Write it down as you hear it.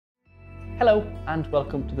Hello and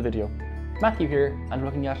welcome to the video. Matthew here, and we're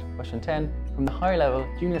looking at question 10 from the higher level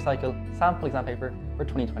junior cycle sample exam paper for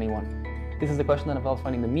 2021. This is a question that involves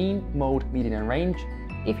finding the mean, mode, median and range.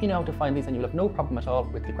 If you know how to find these, then you'll have no problem at all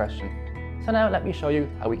with the question. So now let me show you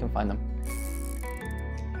how we can find them.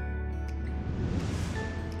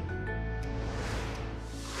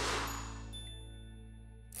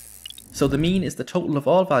 So the mean is the total of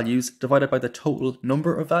all values divided by the total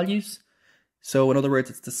number of values. So in other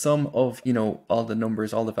words, it's the sum of, all the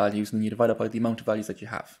numbers, all the values, and then you divide it by the amount of values that you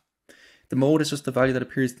have. The mode is just the value that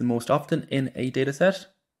appears the most often in a dataset.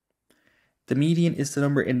 The median is the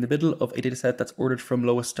number in the middle of a dataset that's ordered from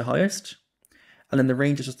lowest to highest. And then the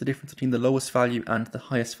range is just the difference between the lowest value and the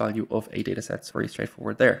highest value of a dataset. It's very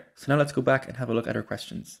straightforward there. So now let's go back and have a look at our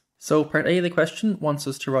questions. So part A of the question wants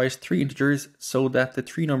us to write three integers so that the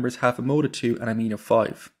three numbers have a mode of 2 and a mean of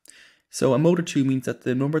 5. So a mode of 2 means that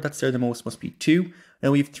the number that's there the most must be 2.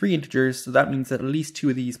 Now we have three integers, so that means that at least two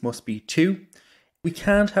of these must be 2. We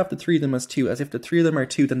can't have the three of them as 2, as if the three of them are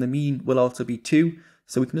 2, then the mean will also be 2.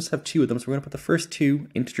 So we can just have two of them. So we're going to put the first two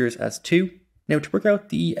integers as 2. Now to work out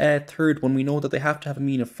the third one, we know that they have to have a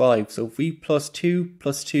mean of 5. So if we plus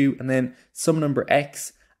 2, and then some number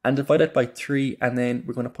x, and divide it by 3, and then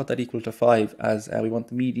we're going to put that equal to 5 as we want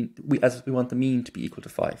the mean to be equal to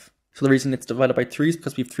 5. So the reason it's divided by 3 is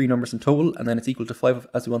because we have three numbers in total, and then it's equal to 5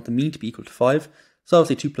 as we want the mean to be equal to 5. So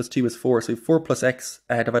obviously 2 plus 2 is 4, so 4 plus x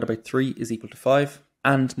divided by 3 is equal to 5.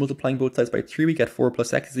 And multiplying both sides by 3, we get 4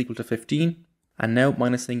 plus x is equal to 15. And now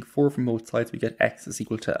minusing 4 from both sides, we get x is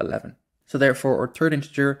equal to 11. So therefore our third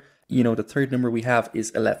integer, the third number we have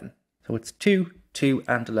is 11. So it's 2, 2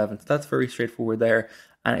 and 11. So that's very straightforward there.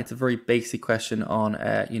 And it's a very basic question on,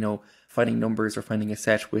 finding numbers or finding a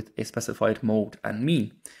set with a specified mode and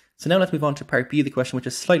mean. So now let's move on to part B of the question, which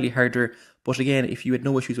is slightly harder. But again, if you had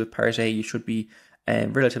no issues with part A, you should be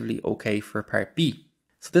relatively okay for part B.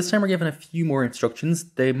 So this time we're given a few more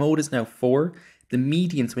instructions. The mode is now 4. The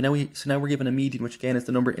median, so now we're given a median, which again is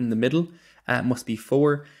the number in the middle, must be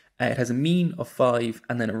 4. It has a mean of 5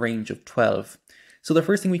 and then a range of 12. So the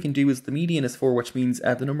first thing we can do is the median is 4, which means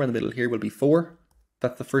the number in the middle here will be 4.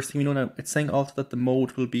 That's the first thing we know. Now it's saying also that the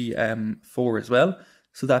mode will be 4 as well.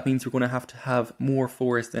 So that means we're going to have more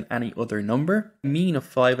 4s than any other number. Mean of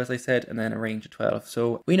 5, as I said, and then a range of 12.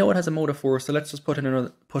 So we know it has a mode of 4, so let's just put in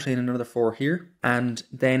another 4 here. And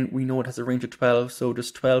then we know it has a range of 12, so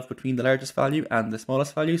just 12 between the largest value and the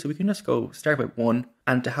smallest value. So we can just start with 1,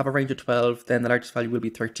 and to have a range of 12, then the largest value will be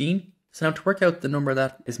 13. So now to work out the number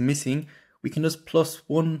that is missing, we can just plus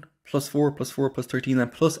 1, plus 4, plus 4, plus 13, then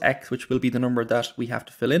plus x, which will be the number that we have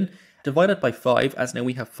to fill in. Divide it by 5, as now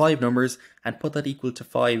we have 5 numbers, and put that equal to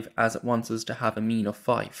 5 as it wants us to have a mean of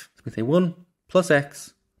 5. So we say 1 plus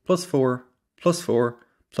x plus 4 plus 4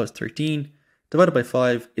 plus 13 divided by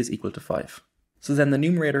 5 is equal to 5. So then the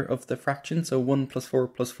numerator of the fraction, so 1 plus 4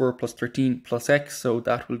 plus 4 plus 13 plus x, so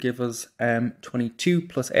that will give us 22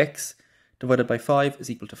 plus x divided by 5 is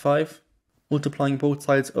equal to 5. Multiplying both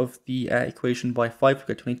sides of the equation by 5,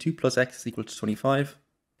 we get 22 plus x is equal to 25.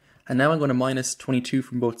 And now I'm going to minus 22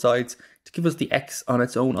 from both sides to give us the x on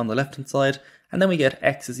its own on the left hand side. And then we get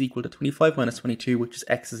x is equal to 25 minus 22, which is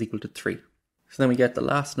x is equal to 3. So then we get the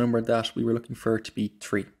last number that we were looking for to be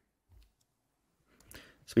 3.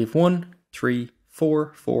 So we have 1, 3,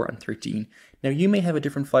 4, 4 and 13. Now you may have a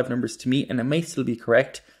different 5 numbers to me, and it may still be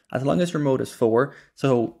correct as long as your mode is 4.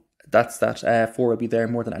 So that's that 4 will be there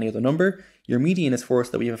more than any other number. Your median is 4,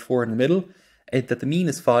 so that we have a 4 in the middle. That the mean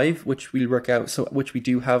is 5, which we'll work out, which we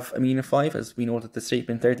do have a mean of 5, as we know that the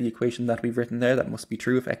statement there, the equation that we've written there, that must be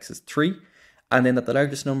true if x is 3. And then that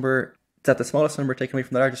the smallest number taken away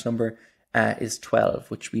from the largest number is 12,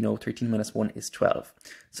 which we know 13 minus 1 is 12.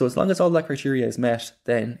 So as long as all that criteria is met,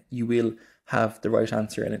 then you will have the right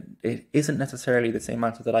answer, and it isn't necessarily the same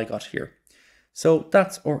answer that I got here. So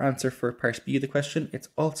that's our answer for part B of the question. It's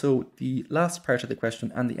also the last part of the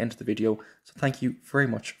question and the end of the video. So thank you very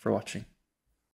much for watching.